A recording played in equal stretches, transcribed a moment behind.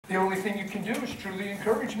The only thing you can do is truly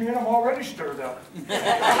encourage me, and I'm already stirred up.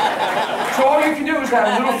 So all you can do is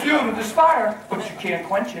add a little fuel to this fire, but you can't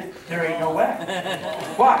quench it. There ain't no way.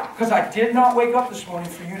 Why? Because I did not wake up this morning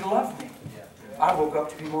for you to love me. I woke up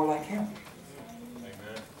to be more like Him.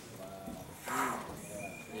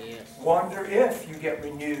 Wonder if you get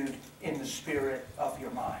renewed in the spirit of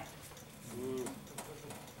your mind.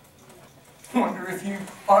 Wonder if you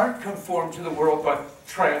aren't conformed to the world, but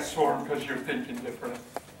transformed because you're thinking different.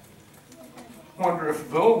 Wonder if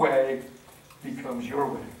the way becomes your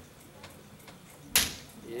way.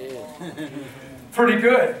 Yeah. Pretty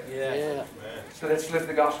good. Yeah. So let's live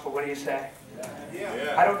the gospel. What do you say?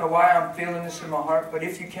 Yeah. I don't know why I'm feeling this in my heart, but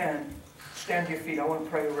if you can, stand to your feet. I want to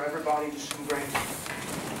pray over everybody to some grace.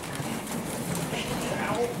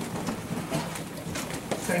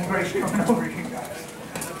 Same grace coming over you guys.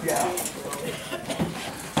 Yeah.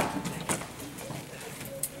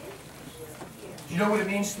 Do you know what it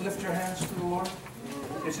means to lift your hands to the Lord?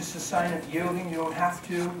 It's just a sign of yielding. You don't have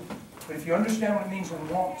to. But if you understand what it means and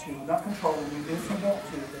want to, not controlling you, but if you want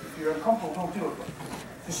to, if you're uncomfortable, don't do it. But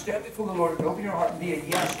just stand before the Lord and open your heart and be a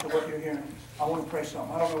yes to what you're hearing. I want to pray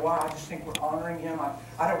something. I don't know why. I just think we're honoring Him.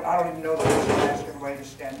 I don't even know that there's a masculine way to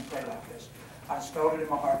stand and pray like this. I just felt it in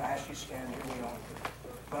my heart. I asked you to stand. Here we are.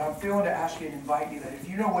 But I'm feeling to ask you and invite you that if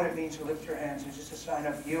you know what it means to lift your hands, it's just a sign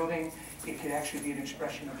of yielding. It could actually be an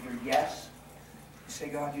expression of your yes. You say,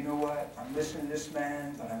 God, you know what? I'm listening to this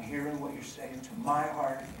man, but I'm hearing what you're saying to my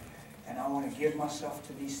heart. And I want to give myself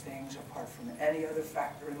to these things apart from any other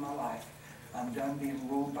factor in my life. I'm done being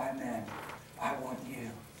ruled by men. I want you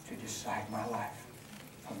to decide my life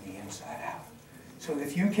from the inside out. So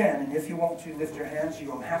if you can, and if you want to, lift your hands. You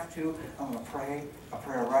don't have to. I'm going to pray a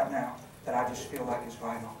prayer right now that I just feel like is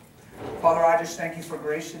vital. Father, I just thank you for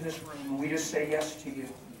grace in this room. We just say yes to you.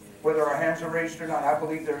 Whether our hands are raised or not, I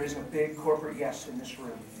believe there is a big corporate yes in this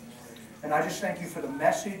room. And I just thank you for the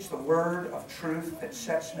message, the word of truth that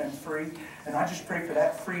sets men free. And I just pray for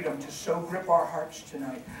that freedom to so grip our hearts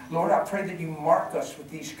tonight. Lord, I pray that you mark us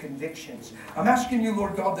with these convictions. I'm asking you,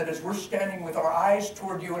 Lord God, that as we're standing with our eyes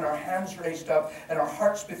toward you and our hands raised up and our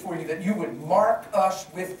hearts before you, that you would mark us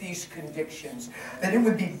with these convictions. That it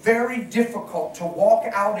would be very difficult to walk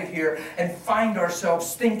out of here and find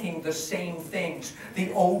ourselves thinking the same things,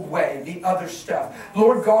 the old way, the other stuff.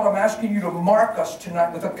 Lord God, I'm asking you to mark us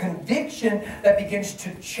tonight with a conviction that begins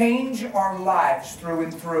to change our lives through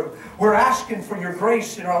and through. We're asking for your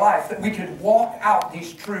grace in our life that we could walk out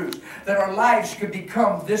these truths, that our lives could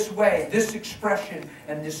become this way, this expression,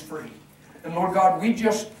 and this free. And Lord God, we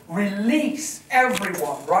just release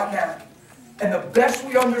everyone right now. And the best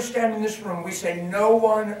we understand in this room, we say no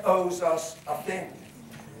one owes us a thing.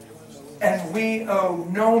 And we owe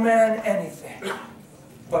no man anything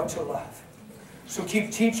but to love. So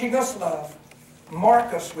keep teaching us love.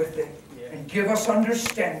 Mark us with it. And give us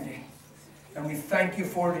understanding. And we thank you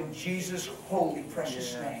for it in Jesus' holy,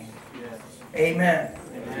 precious name. Amen.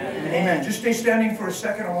 Amen. Amen. Just stay standing for a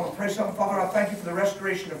second. I want to pray something. Father, I thank you for the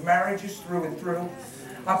restoration of marriages through and through.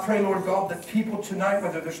 I pray, Lord God, that people tonight,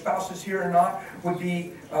 whether their spouse is here or not, would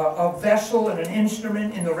be a vessel and an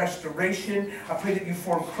instrument in the restoration. I pray that you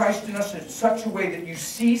form Christ in us in such a way that you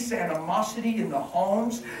cease animosity in the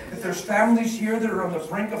homes. If there's families here that are on the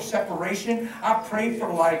brink of separation, I pray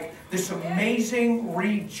for this amazing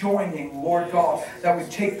rejoining, Lord God, that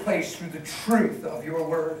would take place through the truth of your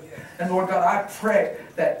word. And Lord God, I pray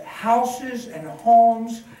that houses and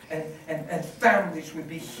homes and families would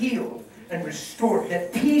be healed and restored,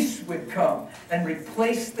 that peace would come and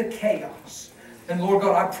replace the chaos. And Lord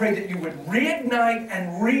God, I pray that you would reignite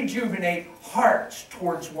and rejuvenate hearts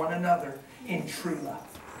towards one another in true love.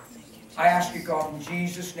 I ask you, God, in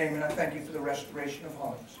Jesus' name, and I thank you for the restoration of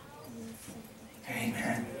homes.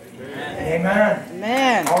 Amen. Amen. Amen.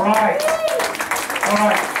 Amen. All right. All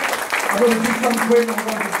right. I'm going to do something quick.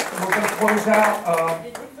 We're going to close out.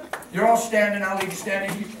 You're all standing. I'll leave you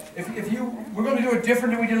standing. We're going to do it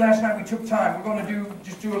different than we did last night. We took time. We're going to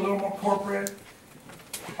just do a little more corporate.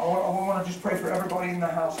 I want to just pray for everybody in the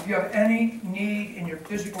house. If you have any need in your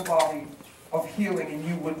physical body of healing and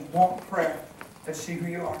you would want prayer, let's see who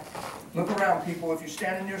you are. Look around, people. If you're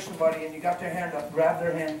standing near somebody and you got their hand up, grab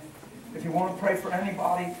their hand. If you want to pray for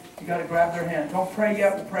anybody, you got to grab their hand. Don't pray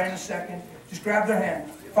yet. We'll pray in a second. Just grab their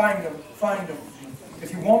hand. Find them. Find them.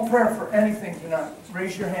 If you want prayer for anything tonight,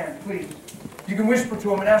 raise your hand, please. You can whisper to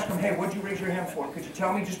them and ask them, hey, what'd you raise your hand for? Could you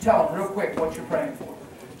tell me? Just tell them real quick what you're praying for.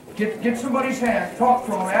 Get somebody's hand. Talk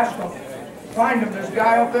to them. Ask them. Find him. There's a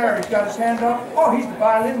guy up there. He's got his hand up. Oh, he's the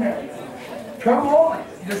violin man. Come on.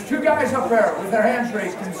 There's two guys up there with their hands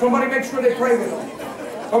raised. Can somebody make sure they pray with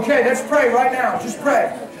them? Okay, let's pray right now. Just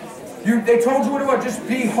pray. They told you what it was. Just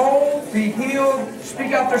be whole, be healed,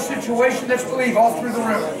 speak out their situation. Let's believe all through the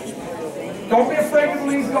room. Don't be afraid to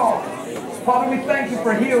believe God. Father, we thank you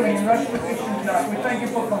for healing and restoration tonight. We thank you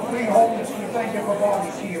for complete wholeness. We thank you for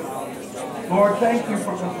bodies healed. Lord, thank you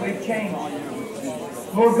for complete change.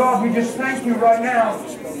 Lord God, we just thank you right now.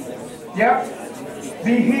 Yep.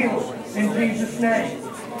 Be healed in Jesus' name.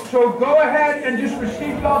 So go ahead and just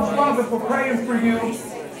receive God's love if we're praying for you.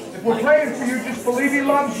 If we're praying for you, just believe He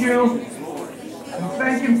loves you. And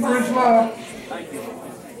thank Him for His love.